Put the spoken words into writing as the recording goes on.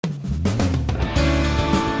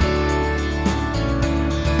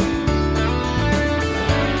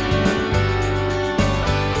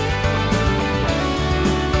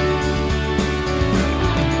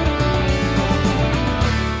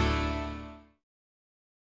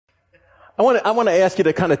I want to ask you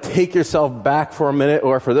to kind of take yourself back for a minute,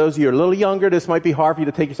 or for those of you who are a little younger, this might be hard for you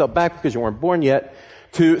to take yourself back because you weren't born yet,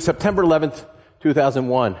 to September 11th,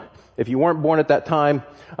 2001. If you weren't born at that time,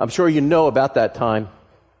 I'm sure you know about that time.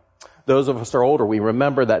 Those of us who are older, we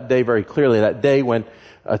remember that day very clearly, that day when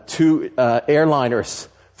two airliners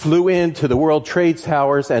flew into the World Trade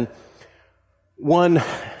Towers, and one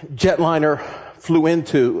jetliner flew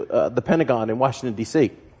into the Pentagon in Washington,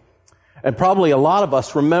 D.C. And probably a lot of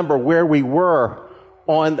us remember where we were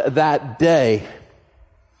on that day.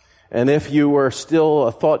 And if you were still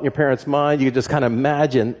a thought in your parents' mind, you could just kind of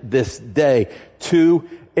imagine this day. Two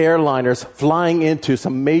airliners flying into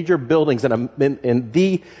some major buildings in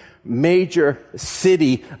the major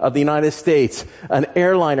city of the United States. An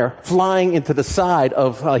airliner flying into the side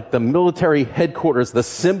of like the military headquarters, the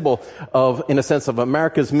symbol of, in a sense, of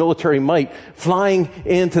America's military might, flying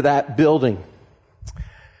into that building.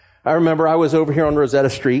 I remember I was over here on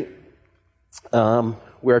Rosetta Street,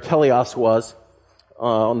 where Telios was,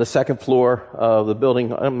 on the second floor of the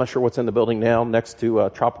building. I'm not sure what's in the building now, next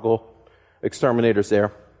to Tropical Exterminators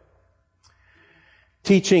there.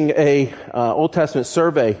 Teaching a Old Testament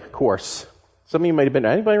survey course. Some of you might have been.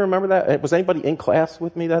 Anybody remember that? Was anybody in class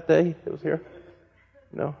with me that day? It was here.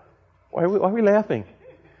 No. Why are we laughing?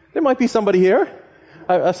 There might be somebody here.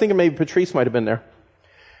 I was thinking maybe Patrice might have been there.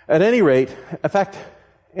 At any rate, in fact,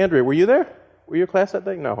 Andrea, were you there? Were you in class that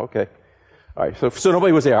day? No. Okay. All right. So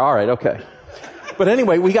nobody was there. All right. Okay. But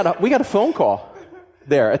anyway, we got a phone call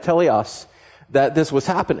there at Telios that this was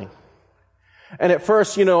happening. And at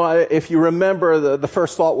first, if you remember, the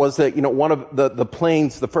first thought was that, one of the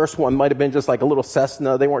planes, the first one might have been just like a little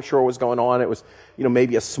Cessna. They weren't sure what was going on. It was,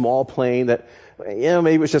 maybe a small plane that,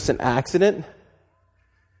 maybe it was just an accident.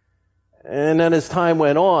 And then as time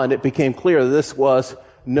went on, it became clear that this was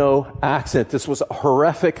no accident. This was a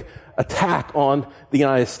horrific attack on the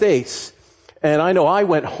United States. And I know I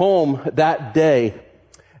went home that day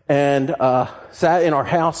and sat in our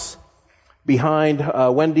house behind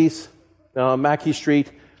Wendy's, Mackey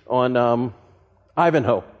Street on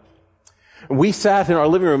Ivanhoe. We sat in our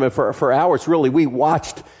living room and for hours, really, we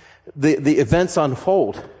watched the events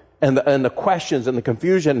unfold and the questions and the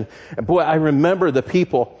confusion. And boy, I remember the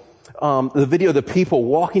people, the video of the people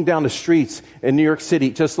walking down the streets in New York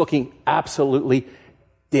City just looking absolutely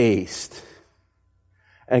dazed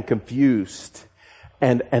and confused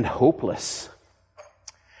and hopeless.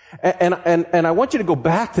 And I want you to go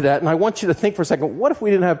back to that, and I want you to think for a second, what if we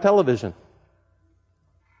didn't have television?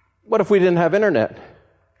 What if we didn't have internet?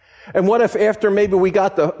 And what if after maybe we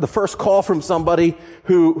got the first call from somebody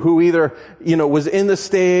who either, was in the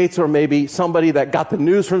States, or maybe somebody that got the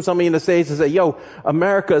news from somebody in the States and said, yo,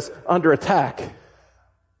 America's under attack.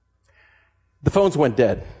 The phones went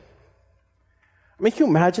dead. I mean, can you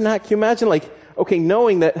imagine that? Can you imagine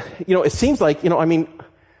knowing that, it seems like,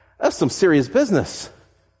 that's some serious business.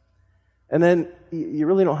 And then you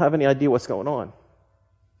really don't have any idea what's going on.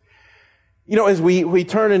 As we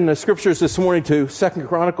turn in the scriptures this morning to 2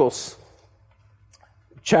 Chronicles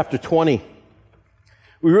chapter 20,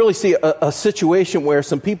 we really see a situation where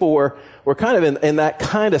some people were kind of in that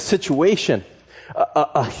kind of situation,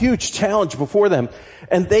 a huge challenge before them.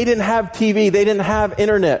 And they didn't have TV, they didn't have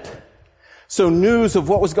internet. So news of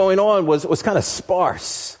what was going on was kind of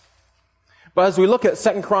sparse. But as we look at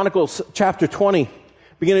 2 Chronicles chapter 20,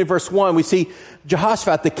 beginning of verse 1, we see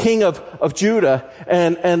Jehoshaphat, the king of Judah,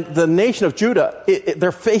 and the nation of Judah,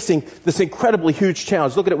 they're facing this incredibly huge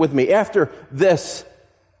challenge. Look at it with me. After this,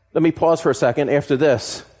 let me pause for a second. After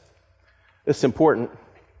this is important.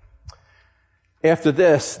 After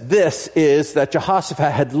this is that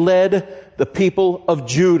Jehoshaphat had led the people of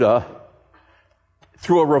Judah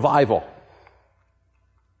through a revival.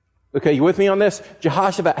 Okay, you with me on this?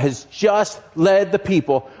 Jehoshaphat has just led the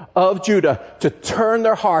people of Judah to turn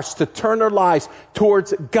their hearts, to turn their lives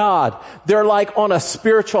towards God. They're like on a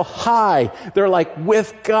spiritual high. They're like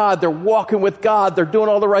with God. They're walking with God. They're doing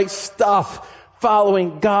all the right stuff,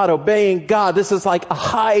 following God, obeying God. This is like a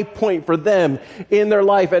high point for them in their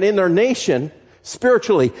life and in their nation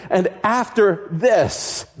spiritually. And after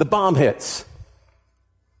this, the bomb hits.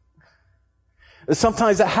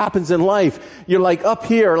 Sometimes that happens in life. You're like up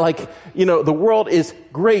here, the world is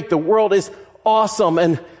great. The world is awesome.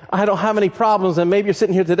 And I don't have any problems. And maybe you're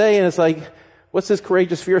sitting here today and it's like, what's this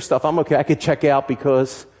courageous fear stuff? I'm okay. I could check out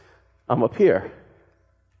because I'm up here.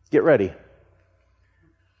 Get ready.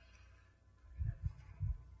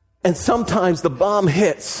 And sometimes the bomb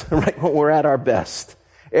hits right when we're at our best.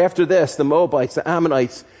 After this, the Moabites, the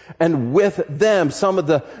Ammonites, and with them, some of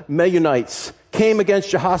the Meunites came against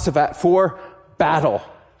Jehoshaphat for battle.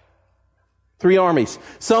 3 armies.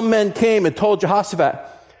 Some men came and told Jehoshaphat,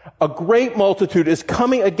 A great multitude is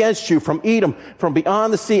coming against you from Edom, from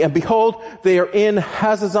beyond the sea, and behold, they are in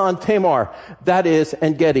Hazazon Tamar, that is,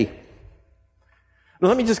 En Gedi. Now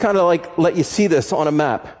let me just kind of let you see this on a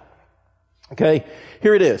map. Okay,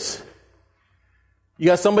 here it is. You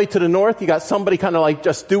got somebody to the north, you got somebody kind of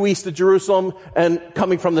just due east of Jerusalem and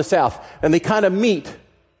coming from the south. And they kind of meet.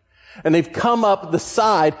 And they've come up the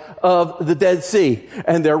side of the Dead Sea.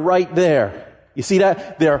 And they're right there. You see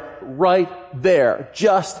that? They're right there,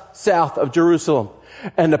 just south of Jerusalem.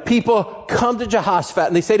 And the people come to Jehoshaphat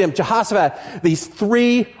and they say to him, Jehoshaphat, these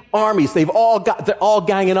three armies, they're all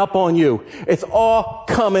ganging up on you. It's all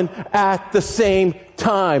coming at the same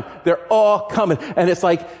time. They're all coming. And it's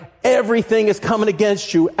like everything is coming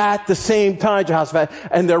against you at the same time, Jehoshaphat.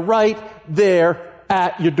 And they're right there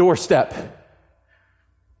at your doorstep.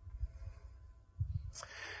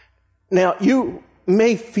 Now, you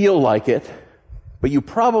may feel like it, but you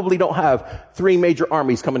probably don't have three major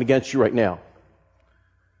armies coming against you right now.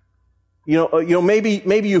 You know,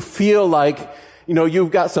 maybe you feel like,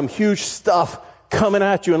 you've got some huge stuff coming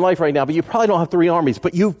at you in life right now, but you probably don't have three armies,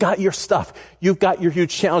 but you've got your stuff. You've got your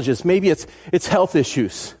huge challenges. Maybe it's health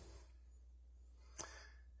issues.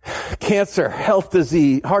 Cancer, health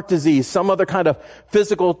disease, heart disease, some other kind of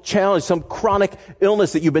physical challenge, some chronic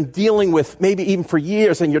illness that you've been dealing with maybe even for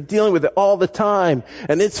years, and you're dealing with it all the time,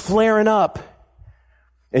 and it's flaring up.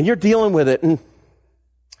 And you're dealing with it, and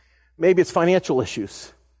maybe it's financial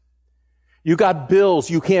issues. You got bills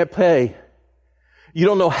you can't pay. You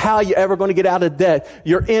don't know how you're ever going to get out of debt.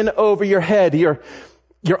 You're in over your head. You're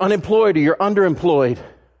unemployed or you're underemployed.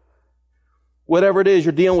 Whatever it is,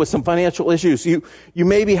 you're dealing with some financial issues. You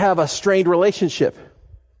maybe have a strained relationship.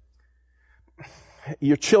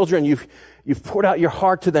 Your children, you've poured out your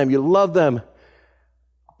heart to them. You love them,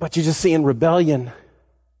 but you're just seeing rebellion.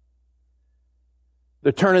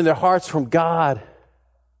 They're turning their hearts from God.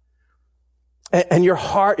 And your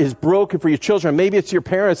heart is broken for your children. Maybe it's your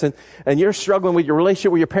parents and you're struggling with your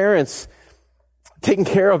relationship with your parents, taking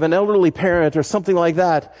care of an elderly parent or something like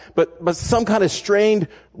that. But some kind of strained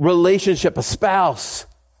relationship, a spouse.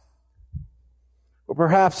 Or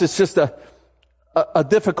perhaps it's just a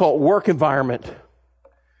difficult work environment.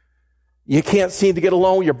 You can't seem to get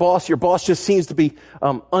along with your boss. Your boss just seems to be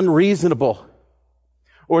unreasonable.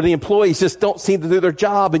 Or the employees just don't seem to do their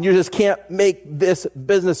job and you just can't make this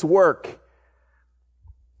business work.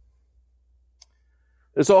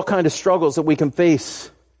 There's all kinds of struggles that we can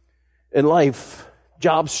face in life.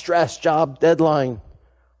 Job stress, job deadline.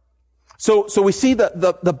 So we see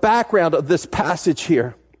the background of this passage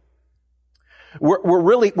here.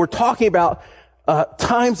 We're talking about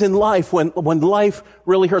times in life when life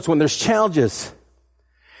really hurts, when there's challenges.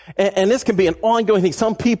 And this can be an ongoing thing.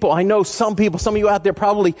 Some of you out there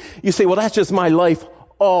probably, you say, well, that's just my life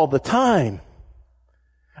all the time.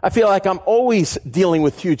 I feel like I'm always dealing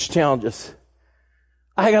with huge challenges.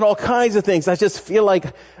 I got all kinds of things. I just feel like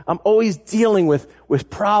I'm always dealing with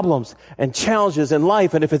problems and challenges in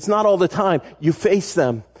life. And if it's not all the time, you face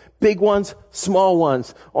them. Big ones, small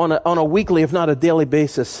ones, on a weekly, if not a daily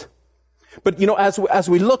basis. But, as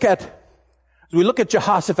we look at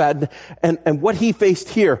Jehoshaphat and what he faced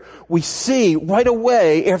here, we see right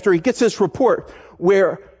away after he gets this report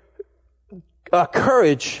where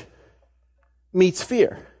courage meets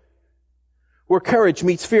fear. Where courage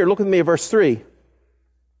meets fear. Look with me at verse 3.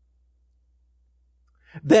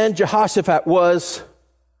 Then Jehoshaphat was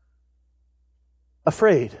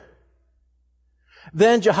afraid.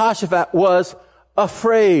 Then Jehoshaphat was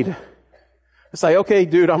afraid. It's like, okay,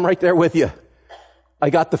 dude, I'm right there with you. I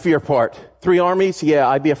got the fear part. 3 armies? Yeah,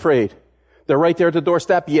 I'd be afraid. They're right there at the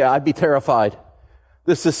doorstep? Yeah, I'd be terrified.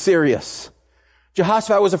 This is serious.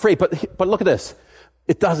 Jehoshaphat was afraid, but look at this.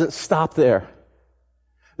 It doesn't stop there.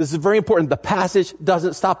 This is very important. The passage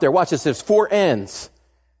doesn't stop there. Watch this. There's 4 ends.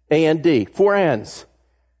 A-N-D. 4 ends.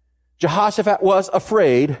 Jehoshaphat was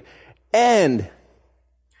afraid, and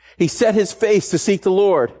he set his face to seek the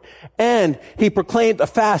Lord, and he proclaimed a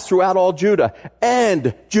fast throughout all Judah,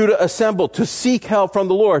 and Judah assembled to seek help from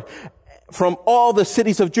the Lord. From all the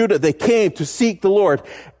cities of Judah, they came to seek the Lord,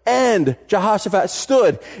 and Jehoshaphat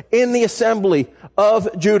stood in the assembly of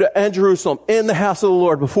Judah and Jerusalem in the house of the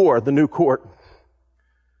Lord before the new court.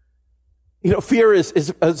 Fear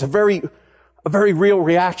is a very real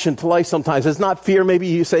reaction to life sometimes. It's not fear. Maybe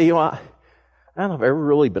you say, I don't know if I've ever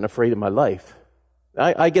really been afraid in my life.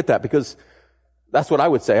 I get that because that's what I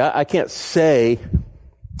would say. I can't say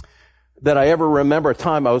that I ever remember a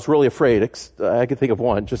time I was really afraid. I can think of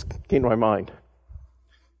one, just came to my mind.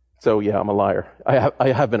 So yeah, I'm a liar.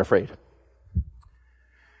 I have been afraid.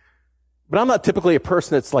 But I'm not typically a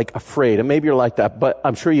person that's afraid, and maybe you're like that, but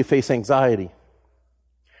I'm sure you face anxiety.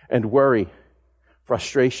 and worry,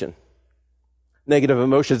 frustration, negative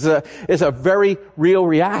emotions. It's a very real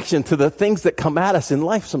reaction to the things that come at us in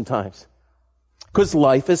life sometimes. Because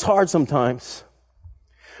life is hard sometimes.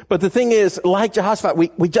 But the thing is, like Jehoshaphat,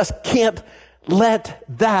 we just can't let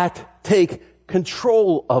that take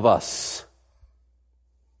control of us.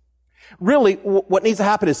 Really, what needs to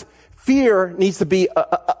happen is fear needs to be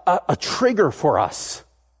a trigger for us.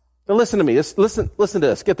 Now listen to me. Listen to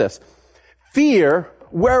this. Get this. Fear,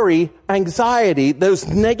 worry, anxiety, those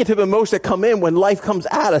negative emotions that come in when life comes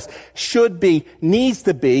at us needs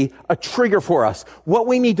to be a trigger for us. What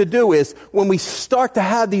we need to do is when we start to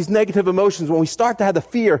have these negative emotions, when we start to have the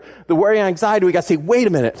fear, the worry, anxiety, we got to say, wait a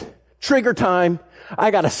minute, trigger time.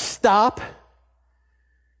 I got to stop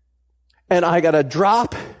and I got to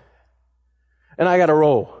drop and I got to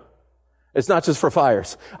roll. It's not just for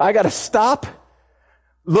fires. I got to stop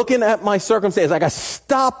looking at my circumstance. I got to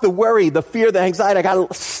stop the worry, the fear, the anxiety. I got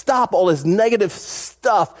to stop all this negative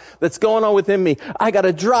stuff that's going on within me. I got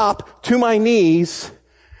to drop to my knees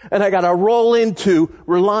and I got to roll into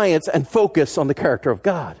reliance and focus on the character of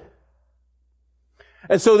God.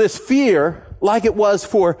 And so this fear, like it was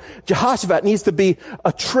for Jehoshaphat, needs to be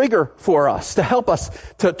a trigger for us to help us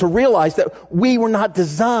to realize that we were not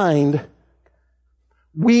designed,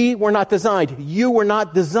 you were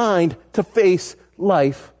not designed to face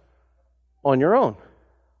life on your own.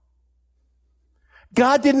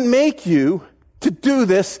 God didn't make you to do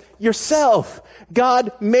this yourself.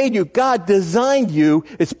 God made you. God designed you.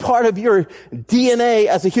 It's part of your DNA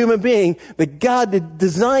as a human being that God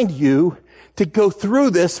designed you to go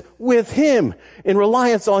through this with Him in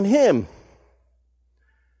reliance on Him.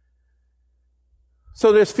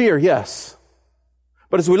 So there's fear, yes.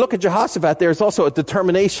 But as we look at Jehoshaphat, there's also a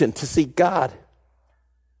determination to seek God.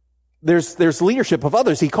 There's leadership of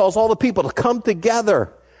others. He calls all the people to come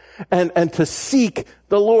together and to seek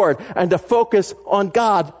the Lord and to focus on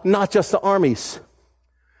God, not just the armies.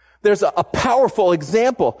 There's a powerful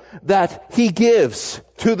example that he gives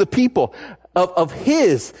to the people of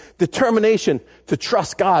his determination to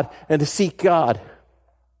trust God and to seek God.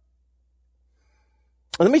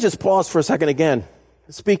 And let me just pause for a second again.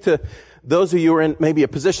 Speak to those of you who are in maybe a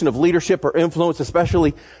position of leadership or influence,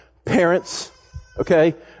 especially parents,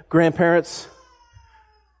 okay? Grandparents.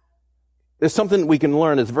 There's something we can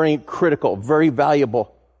learn that's very critical, very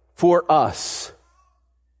valuable for us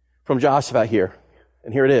from Jehoshaphat here.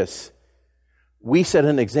 And here it is. We set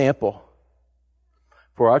an example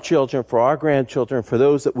for our children, for our grandchildren, for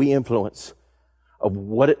those that we influence of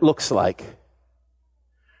what it looks like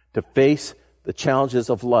to face the challenges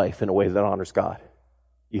of life in a way that honors God.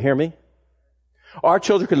 You hear me? Our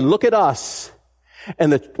children can look at us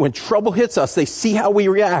and when trouble hits us, they see how we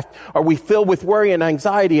react. Are we filled with worry and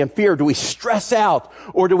anxiety and fear? Do we stress out?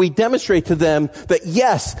 Or do we demonstrate to them that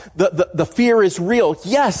yes, the fear is real.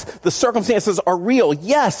 Yes, the circumstances are real.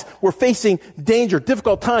 Yes, we're facing danger,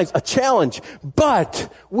 difficult times, a challenge,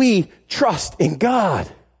 but we trust in God.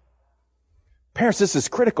 Parents, this is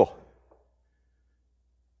critical.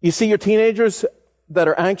 You see your teenagers that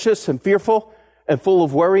are anxious and fearful and full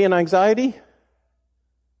of worry and anxiety?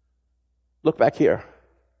 Look back here.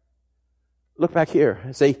 Look back here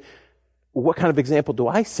and say, what kind of example do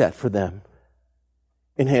I set for them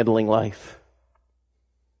in handling life?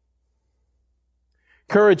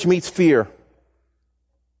 Courage meets fear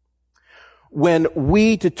when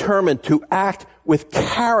we determine to act with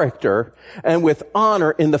character and with honor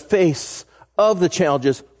in the face of the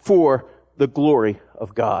challenges for the glory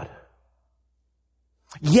of God.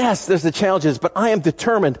 Yes, there's the challenges, but I am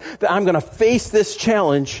determined that I'm going to face this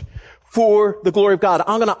challenge for the glory of God.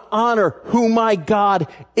 I'm going to honor who my God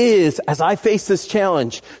is as I face this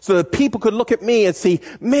challenge so that people could look at me and see,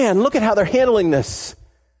 man, look at how they're handling this.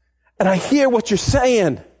 And I hear what you're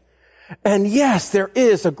saying. And yes, there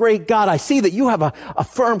is a great God. I see that you have a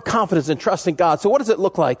firm confidence and trust in God. So what does it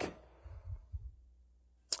look like?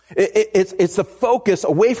 It's a focus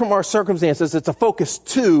away from our circumstances. It's a focus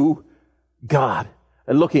to God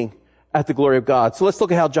and looking at the glory of God. So let's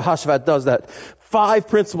look at how Jehoshaphat does that. 5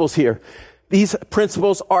 principles here. These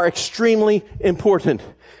principles are extremely important.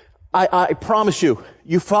 I promise you,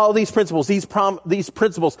 you follow these principles. These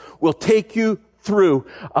principles will take you through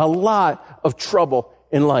a lot of trouble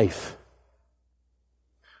in life.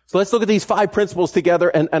 So let's look at these 5 principles together,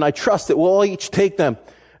 and I trust that we'll all each take them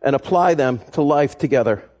and apply them to life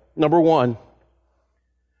together. Number 1,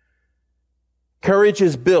 courage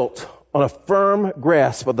is built on a firm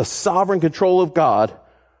grasp of the sovereign control of God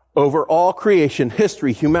over all creation,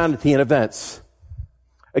 history, humanity, and events.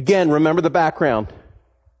 Again, remember the background.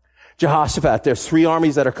 Jehoshaphat, there's 3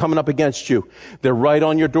 armies that are coming up against you. They're right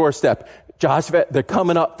on your doorstep. Jehoshaphat, they're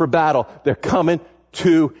coming up for battle. They're coming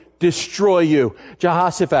to destroy you.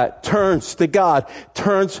 Jehoshaphat turns to God,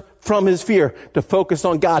 turns from his fear to focus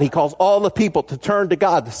on God. He calls all the people to turn to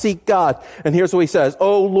God, to seek God. And here's what he says,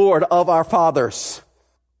 O Lord of our fathers,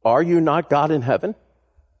 are you not God in heaven?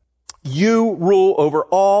 You rule over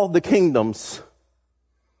all the kingdoms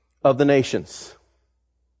of the nations.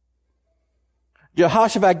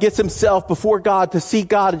 Jehoshaphat gets himself before God to seek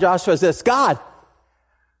God, and Joshua says, God,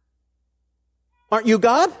 aren't you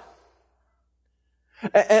God?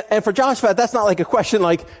 And for Jehoshaphat, that's not like a question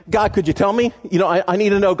like, God, could you tell me? You know, I need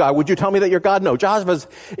to know, God. Would you tell me that you're God? No, Jehoshaphat,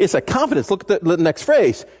 it's a confidence. Look at the next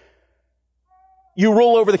phrase. You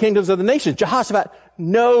rule over the kingdoms of the nations. Jehoshaphat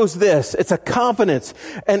knows this. It's a confidence.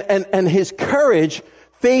 And his courage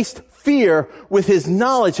faced fear with his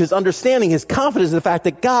knowledge, his understanding, his confidence in the fact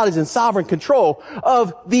that God is in sovereign control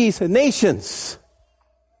of these nations.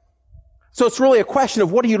 So it's really a question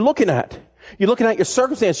of what are you looking at? You're looking at your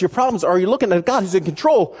circumstances, your problems, or are you looking at God who's in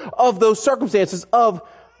control of those circumstances, of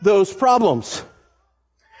those problems?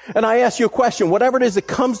 And I ask you a question, whatever it is that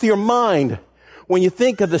comes to your mind when you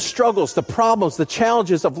think of the struggles, the problems, the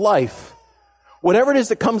challenges of life, whatever it is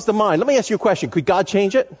that comes to mind, let me ask you a question. Could God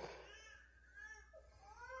change it?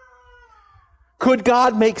 Could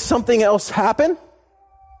God make something else happen?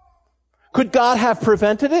 Could God have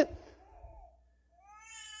prevented it?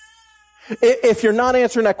 If you're not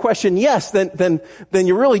answering that question, yes, then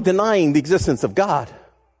you're really denying the existence of God.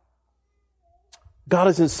 God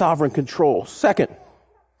is in sovereign control. Second,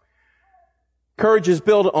 courage is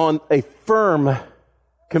built on a firm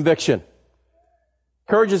conviction.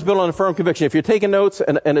 Courage is built on a firm conviction. If you're taking notes,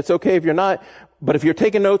 and it's okay if you're not, but if you're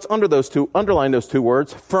taking notes underline those two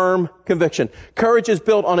words, firm conviction. Courage is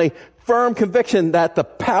built on a firm conviction that the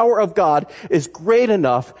power of God is great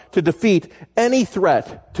enough to defeat any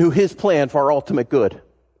threat to his plan for our ultimate good.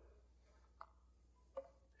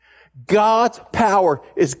 God's power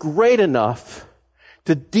is great enough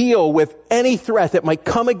to deal with any threat that might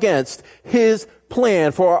come against his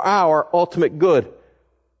plan for our ultimate good.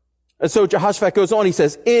 And so Jehoshaphat goes on, he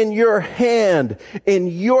says, in your hand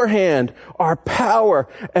are power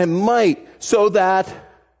and might, so that,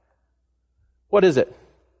 what is it?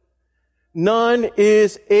 None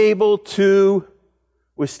is able to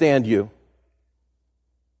withstand you.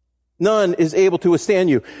 None is able to withstand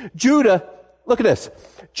you. Judah, look at this.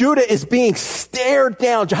 Judah is being stared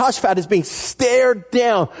down. Jehoshaphat is being stared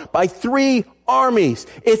down by 3 armies.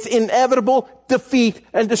 It's inevitable defeat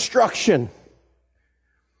and destruction.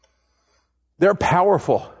 They're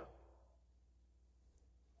powerful.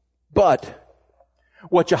 But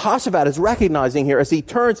what Jehoshaphat is recognizing here as he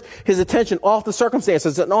turns his attention off the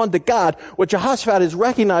circumstances and on to God, what Jehoshaphat is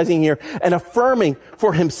recognizing here and affirming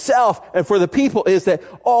for himself and for the people is that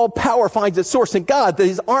all power finds its source in God.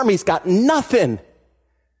 These armies got nothing.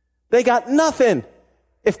 They got nothing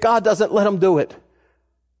if God doesn't let them do it.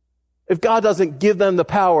 If God doesn't give them the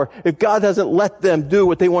power, if God doesn't let them do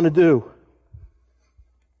what they want to do.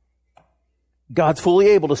 God's fully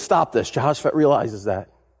able to stop this. Jehoshaphat realizes that.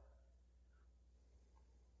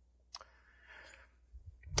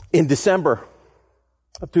 In December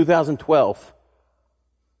of 2012,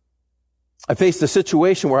 I faced a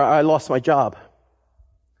situation where I lost my job.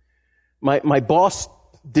 My boss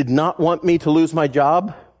did not want me to lose my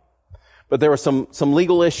job, but there were some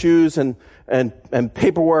legal issues and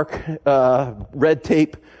paperwork, red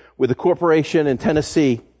tape with the corporation in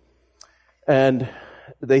Tennessee. And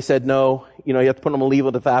they said, no, you have to put them on leave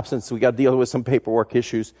of absence. We got to deal with some paperwork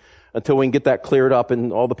issues. Until we can get that cleared up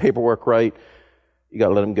and all the paperwork right, you got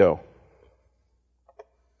to let them go.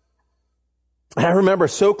 And I remember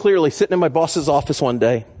so clearly sitting in my boss's office one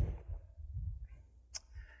day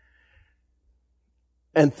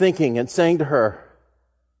and thinking and saying to her,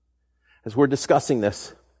 as we're discussing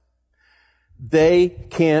this, they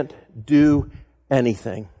can't do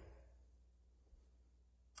anything.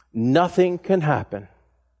 Nothing can happen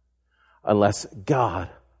unless God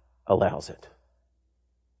allows it.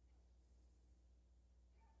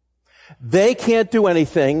 They can't do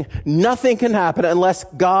anything. Nothing can happen unless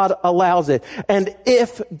God allows it. And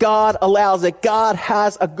if God allows it, God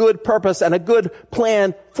has a good purpose and a good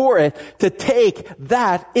plan for it to take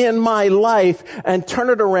that in my life and turn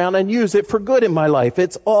it around and use it for good in my life.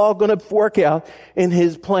 It's all going to work out in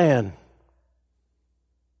his plan.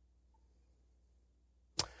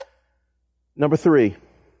 Number 3.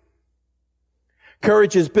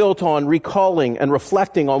 Courage is built on recalling and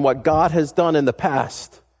reflecting on what God has done in the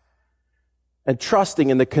past and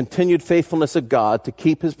trusting in the continued faithfulness of God to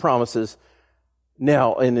keep his promises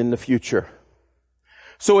now and in the future.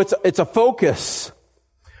 So it's a focus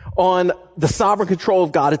on the sovereign control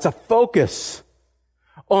of God. It's a focus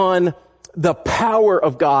on the power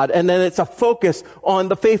of God. And then it's a focus on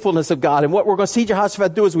the faithfulness of God. And what we're going to see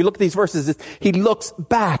Jehoshaphat do as we look at these verses is he looks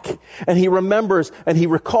back and he remembers and he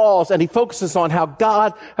recalls and he focuses on how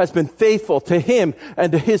God has been faithful to him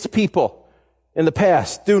and to his people in the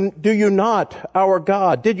past. Do you not, our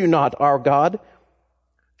God, did you not, our God,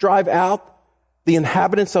 drive out the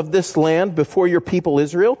inhabitants of this land before your people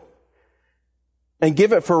Israel and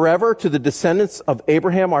give it forever to the descendants of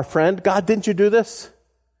Abraham, our friend? God, didn't you do this?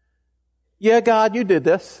 Yeah, God, you did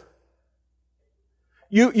this.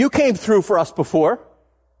 You came through for us before.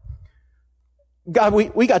 God,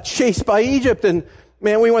 we got chased by Egypt and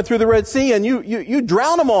man, we went through the Red Sea and you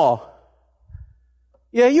drowned them all.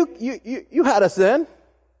 Yeah, you had us then.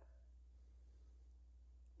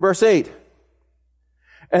 Verse 8.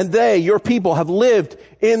 And they, your people, have lived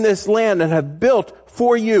in this land and have built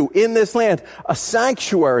for you in this land a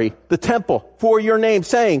sanctuary, the temple, for your name,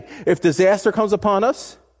 saying, if disaster comes upon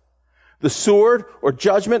us, the sword or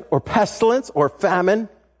judgment or pestilence or famine,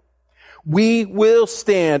 we will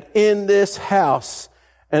stand in this house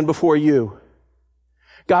and before you.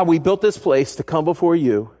 God, we built this place to come before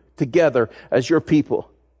you together as your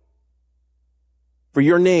people. For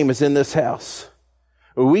your name is in this house.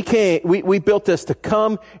 We built this to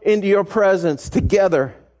come into your presence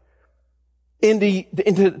together, into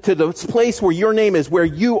the place where your name is, where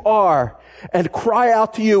you are, and cry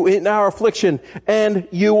out to you in our affliction, and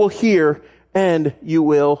you will hear, and you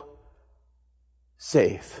will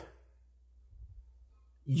save.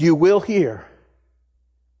 You will hear,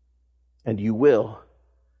 and you will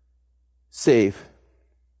save.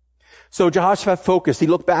 So Jehoshaphat focused. He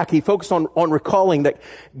looked back. He focused on recalling that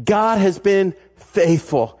God has been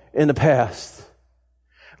faithful in the past.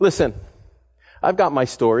 Listen, I've got my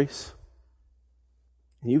stories,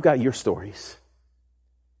 and you've got your stories.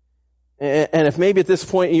 And if maybe at this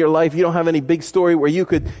point in your life you don't have any big story where you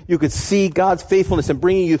could see God's faithfulness in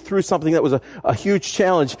bringing you through something that was a huge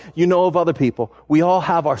challenge, you know of other people. We all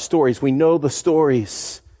have our stories. We know the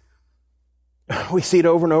stories. We see it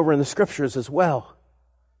over and over in the scriptures as well.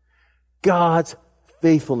 God's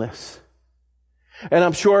faithfulness. And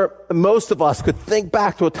I'm sure most of us could think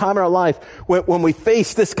back to a time in our life when we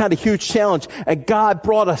faced this kind of huge challenge and God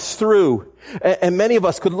brought us through. And many of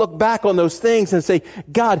us could look back on those things and say,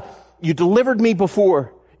 God, you delivered me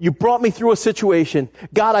before. You brought me through a situation.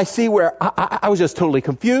 God, I see where I was just totally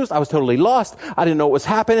confused. I was totally lost. I didn't know what was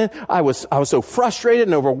happening. I was so frustrated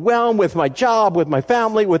and overwhelmed with my job, with my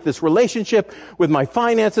family, with this relationship, with my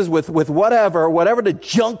finances, with whatever the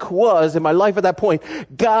junk was in my life at that point.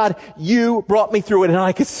 God, you brought me through it, and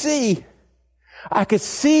I could see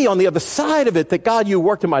on the other side of it that God, you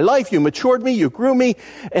worked in my life, you matured me, you grew me,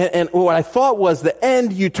 and what I thought was the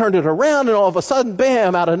end, you turned it around, and all of a sudden,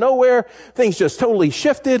 bam, out of nowhere, things just totally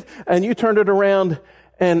shifted, and you turned it around,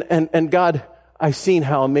 and God, I've seen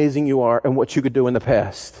how amazing you are and what you could do in the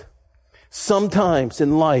past. Sometimes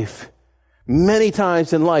in life, many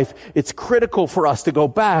times in life, it's critical for us to go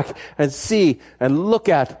back and see and look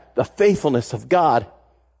at the faithfulness of God.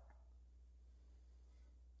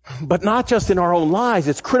 But not just in our own lives.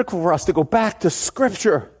 It's critical for us to go back to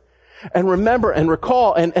Scripture and remember and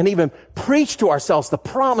recall and even preach to ourselves the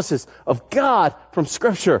promises of God from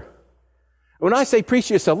Scripture. When I say preach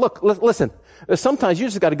to yourself, look, listen, sometimes you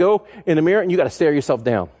just got to go in the mirror and you got to stare yourself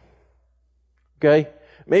down. Okay?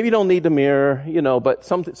 Maybe you don't need the mirror, but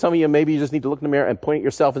some of you, maybe you just need to look in the mirror and point at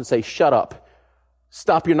yourself and say, shut up.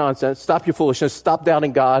 Stop your nonsense. Stop your foolishness. Stop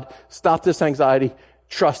doubting God. Stop this anxiety.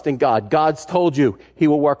 Trust in God. God's told you He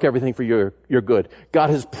will work everything for your good. God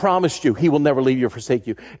has promised you He will never leave you or forsake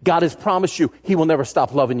you. God has promised you He will never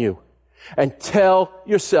stop loving you. And tell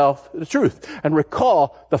yourself the truth and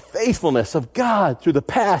recall the faithfulness of God through the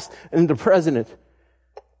past and into the present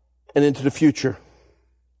and into the future.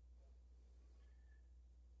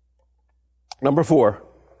 Number 4,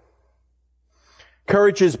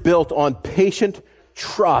 courage is built on patient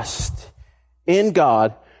trust in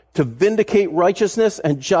God to vindicate righteousness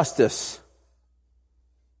and justice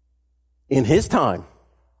in His time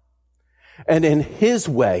and in His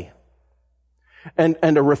way, and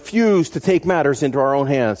to refuse to take matters into our own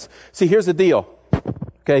hands. See, here's the deal.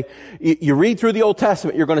 Okay? You read through the Old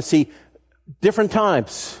Testament, you're going to see different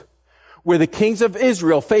times where the kings of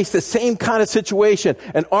Israel face the same kind of situation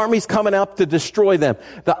and armies coming up to destroy them.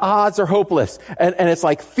 The odds are hopeless. And it's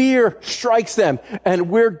like fear strikes them and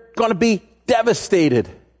we're going to be devastated.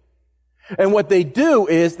 And what they do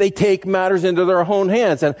is they take matters into their own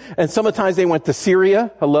hands. And sometimes they went to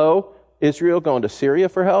Syria. Hello? Israel going to Syria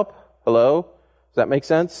for help? Hello? Does that make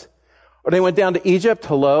sense? Or they went down to Egypt.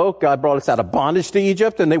 Hello, God brought us out of bondage to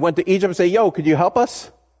Egypt, and they went to Egypt and say, yo, could you help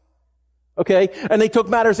us? Okay? And they took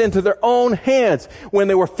matters into their own hands when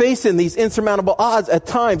they were facing these insurmountable odds at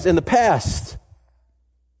times in the past.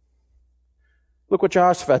 Look what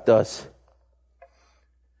Jehoshaphat does.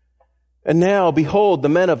 And now, behold, the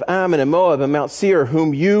men of Ammon and Moab and Mount Seir,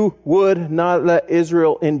 whom you would not let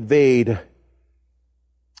Israel invade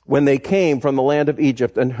when they came from the land of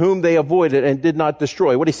Egypt, and whom they avoided and did not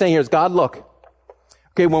destroy. What he's saying here is, God, look,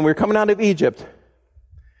 okay, when we were coming out of Egypt,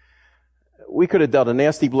 we could have dealt a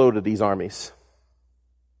nasty blow to these armies.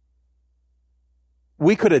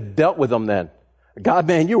 We could have dealt with them then. God,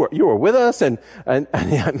 man, you were with us, and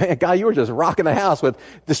man, God, you were just rocking the house with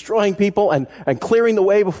destroying people and clearing the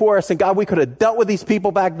way before us. And God, we could have dealt with these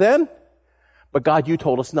people back then, but God, you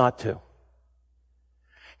told us not to.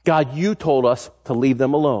 God, you told us to leave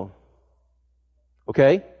them alone.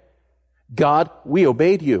 Okay? God, we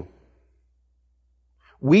obeyed you.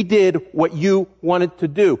 We did what you wanted to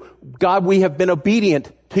do. God, we have been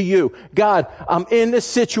obedient to you. God, I'm in this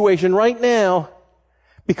situation right now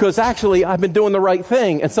because actually I've been doing the right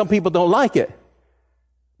thing and some people don't like it.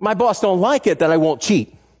 My boss don't like it that I won't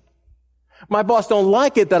cheat. My boss don't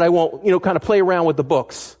like it that I won't, kind of play around with the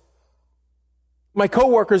books. My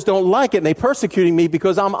coworkers don't like it and they're persecuting me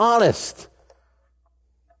because I'm honest.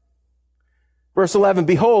 Verse 11,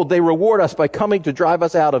 behold, they reward us by coming to drive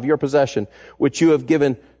us out of your possession, which you have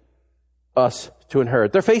given us to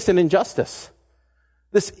inherit. They're facing injustice.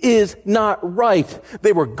 This is not right.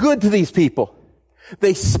 They were good to these people.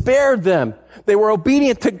 They spared them. They were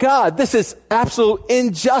obedient to God. This is absolute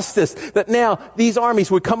injustice that now these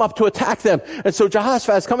armies would come up to attack them. And so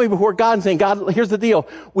Jehoshaphat is coming before God and saying, God, here's the deal.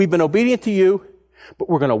 We've been obedient to you, but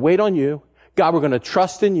we're going to wait on you. God, we're going to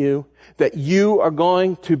trust in you that you are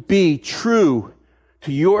going to be true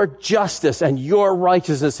to your justice and your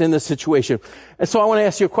righteousness in this situation. And so I want to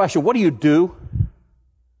ask you a question. What do you do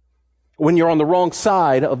when you're on the wrong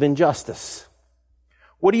side of injustice?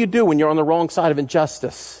 What do you do when you're on the wrong side of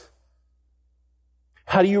injustice?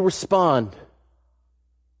 How do you respond?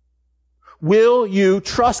 Will you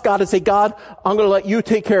trust God and say, God, I'm going to let you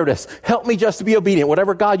take care of this. Help me just to be obedient.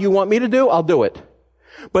 Whatever, God, you want me to do, I'll do it.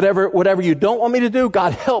 But whatever you don't want me to do,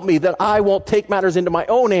 God, help me that I won't take matters into my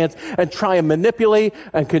own hands and try and manipulate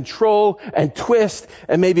and control and twist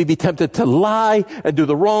and maybe be tempted to lie and do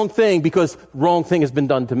the wrong thing because the wrong thing has been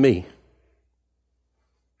done to me.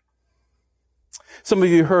 Some of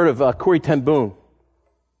you heard of Corrie ten Boom.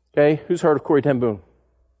 Okay, who's heard of Corrie ten Boom?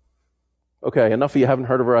 Okay, enough of you haven't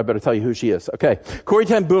heard of her. I better tell you who she is. Okay, Corrie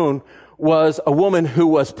ten Boom was a woman who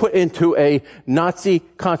was put into a Nazi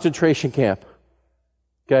concentration camp.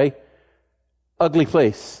 Okay, ugly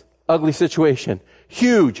place, ugly situation,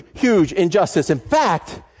 huge, huge injustice. In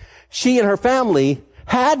fact, she and her family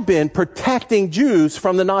had been protecting Jews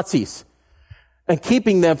from the Nazis and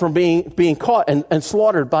keeping them from being caught and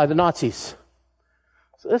slaughtered by the Nazis.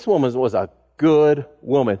 So this woman was a good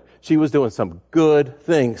woman. She was doing some good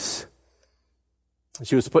things.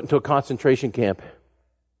 She was put into a concentration camp.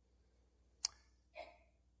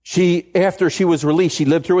 After she was released, she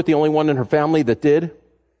lived through it, the only one in her family that did.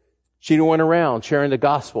 She went around sharing the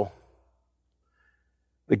gospel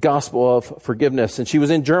of forgiveness. And she was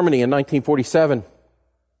in Germany in 1947.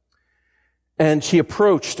 And she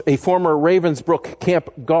approached a former Ravensbrück camp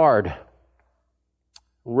guard.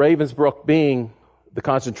 Ravensbrück being the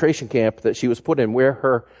concentration camp that she was put in, where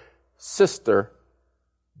her sister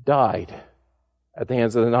died at the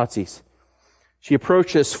hands of the Nazis. She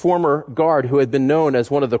approached this former guard who had been known as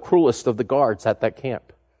one of the cruelest of the guards at that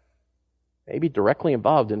camp, maybe directly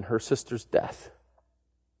involved in her sister's death.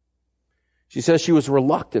 She says she was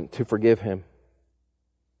reluctant to forgive him.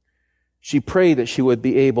 She prayed that she would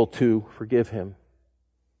be able to forgive him.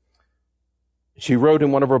 She wrote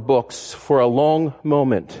in one of her books, for a long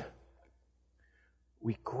moment,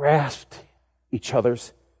 we grasped each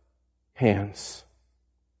other's hands.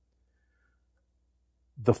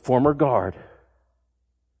 The former guard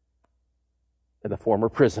and the former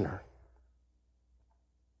prisoner.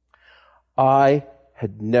 I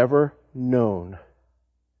had never known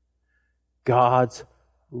God's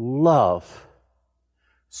love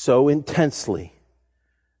so intensely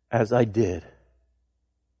as I did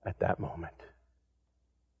at that moment.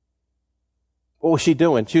 What was she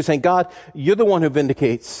doing? She was saying, God, you're the one who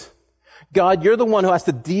vindicates. God, you're the one who has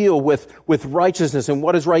to deal with righteousness and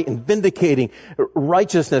what is right and vindicating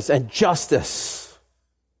righteousness and justice.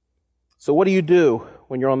 So what do you do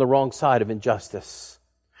when you're on the wrong side of injustice?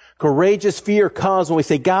 Courageous fear comes when we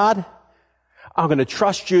say, God, I'm going to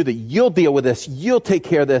trust you that you'll deal with this. You'll take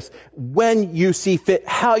care of this when you see fit,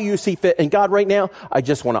 how you see fit. And God, right now, I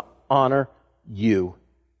just want to honor you.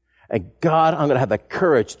 And God, I'm going to have the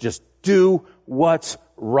courage to just do what's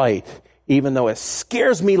right, even though it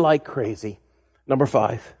scares me like crazy. Number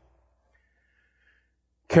 5.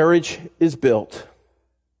 Courage is built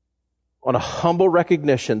on a humble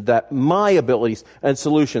recognition that my abilities and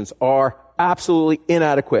solutions are absolutely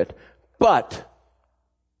inadequate. But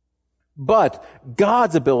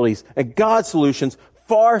God's abilities and God's solutions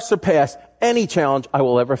far surpass any challenge I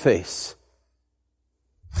will ever face.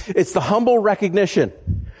 It's the humble recognition.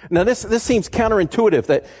 Now this seems counterintuitive,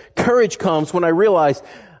 that courage comes when I realize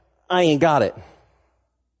I ain't got it.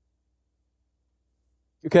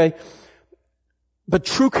 Okay? But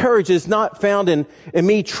true courage is not found in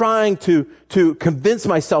me trying to convince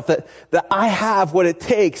myself that I have what it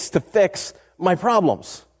takes to fix my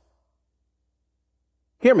problems.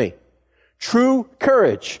 Hear me. True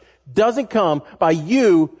courage doesn't come by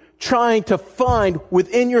you trying to find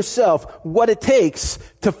within yourself what it takes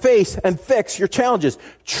to face and fix your challenges.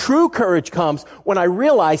 True courage comes when I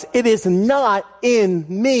realize it is not in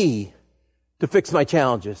me to fix my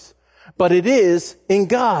challenges, but it is in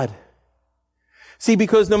God. See,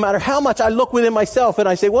 because no matter how much I look within myself and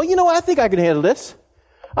I say, well, you know what? I think I can handle this.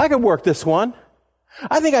 I can work this one.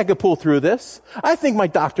 I think I could pull through this. I think my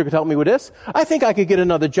doctor could help me with this. I think I could get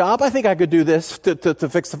another job. I think I could do this to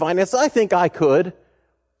fix the finances. I think I could.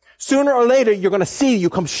 Sooner or later, you're going to see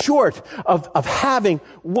you come short of having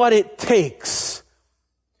what it takes.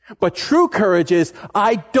 But true courage is,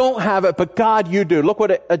 I don't have it, but God, you do. Look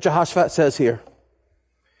what Jehoshaphat says here.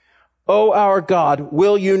 Oh, our God,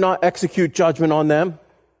 will you not execute judgment on them?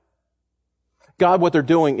 God, what they're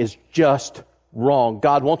doing is just wrong.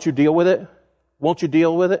 God, won't you deal with it? Won't you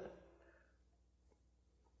deal with it?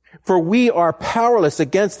 For we are powerless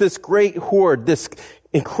against this great horde, this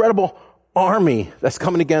incredible army that's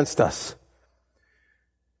coming against us.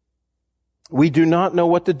 We do not know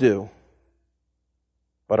what to do,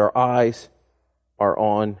 but our eyes are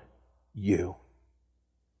on you.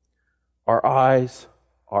 Our eyes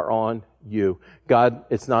are on you. God,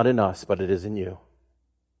 it's not in us, but it is in you.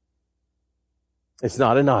 It's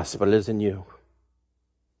not in us, but it is in you.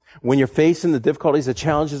 When you're facing the difficulties, the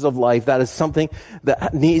challenges of life, that is something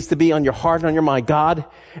that needs to be on your heart and on your mind. God,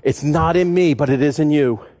 it's not in me, but it is in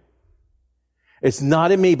you. It's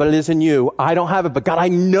not in me, but it is in you. I don't have it, but God, I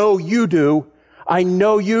know you do. I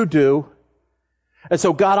know you do. And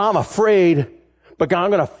so, God, I'm afraid, but God,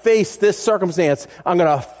 I'm going to face this circumstance. I'm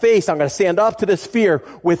going to stand up to this fear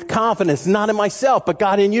with confidence, not in myself, but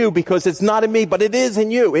God, in you, because it's not in me, but it is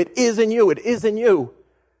in you. It is in you. It is in you.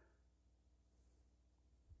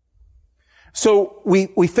 So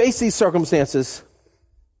we face these circumstances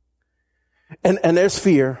and there's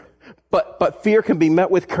fear, but fear can be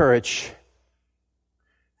met with courage.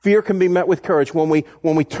 Fear can be met with courage when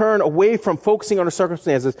we turn away from focusing on our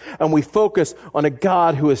circumstances and we focus on a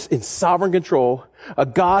God who is in sovereign control, a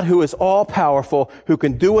God who is all powerful, who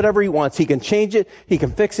can do whatever he wants. He can change it. He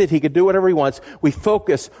can fix it. He can do whatever he wants. We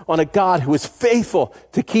focus on a God who is faithful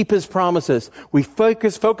to keep his promises. We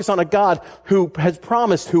focus on a God who has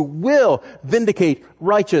promised, who will vindicate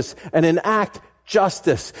righteous and enact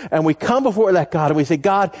justice. And we come before that God and we say,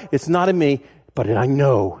 God, it's not in me, but I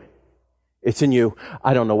know it's in you.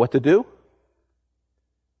 I don't know what to do.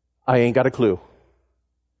 I ain't got a clue.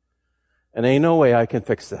 And ain't no way I can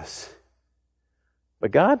fix this. But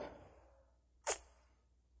God,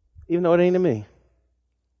 even though it ain't in me,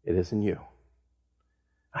 it is in you.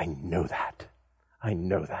 I know that. I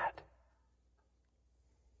know that.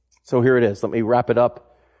 So here it is. Let me wrap it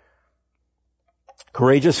up.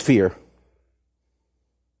 Courageous fear.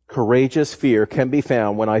 Courageous fear can be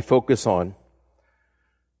found when I focus on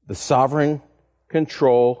the sovereign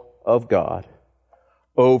control of God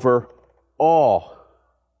over all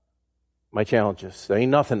my challenges. There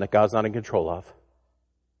ain't nothing that God's not in control of.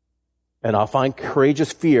 And I'll find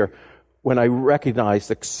courageous fear when I recognize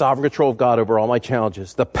the sovereign control of God over all my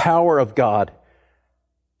challenges, the power of God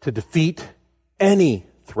to defeat any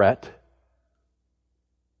threat,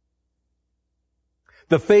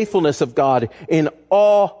 the faithfulness of God in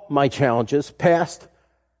all my challenges, past,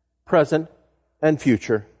 present, and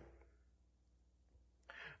future,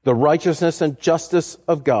 the righteousness and justice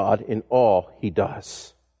of God in all he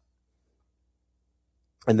does,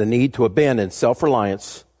 and the need to abandon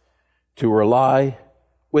self-reliance to rely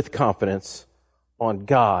with confidence on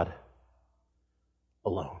God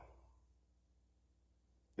alone.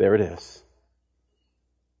 There it is.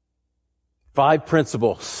 5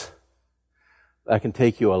 principles that can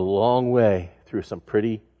take you a long way through some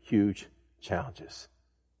pretty huge challenges.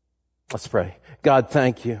 Let's pray. God,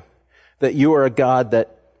 thank you that you are a God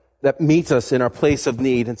that that meets us in our place of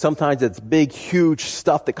need. And sometimes it's big, huge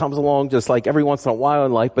stuff that comes along just like every once in a while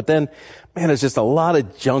in life. But then, man, there's just a lot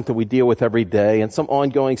of junk that we deal with every day and some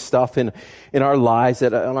ongoing stuff in our lives,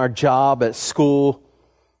 on our job, at school,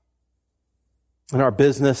 in our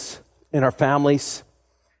business, in our families,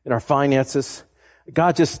 in our finances.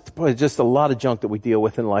 God, just a lot of junk that we deal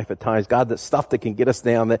with in life at times. God, that stuff that can get us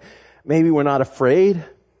down, that maybe we're not afraid,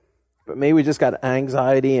 but maybe we just got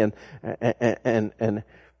anxiety and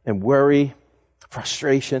worry,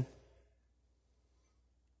 frustration.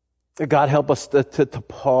 God, help us to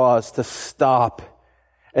pause, to stop,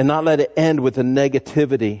 and not let it end with the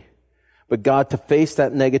negativity, but God, to face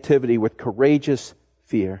that negativity with courageous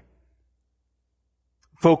fear.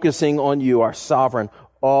 Focusing on you, our sovereign,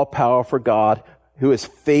 all-powerful God, who is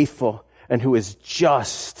faithful and who is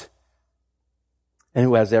just and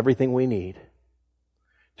who has everything we need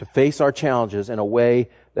to face our challenges in a way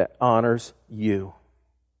that honors you.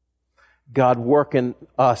 God, work in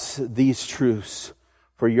us these truths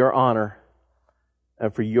for your honor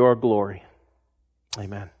and for your glory.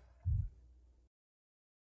 Amen.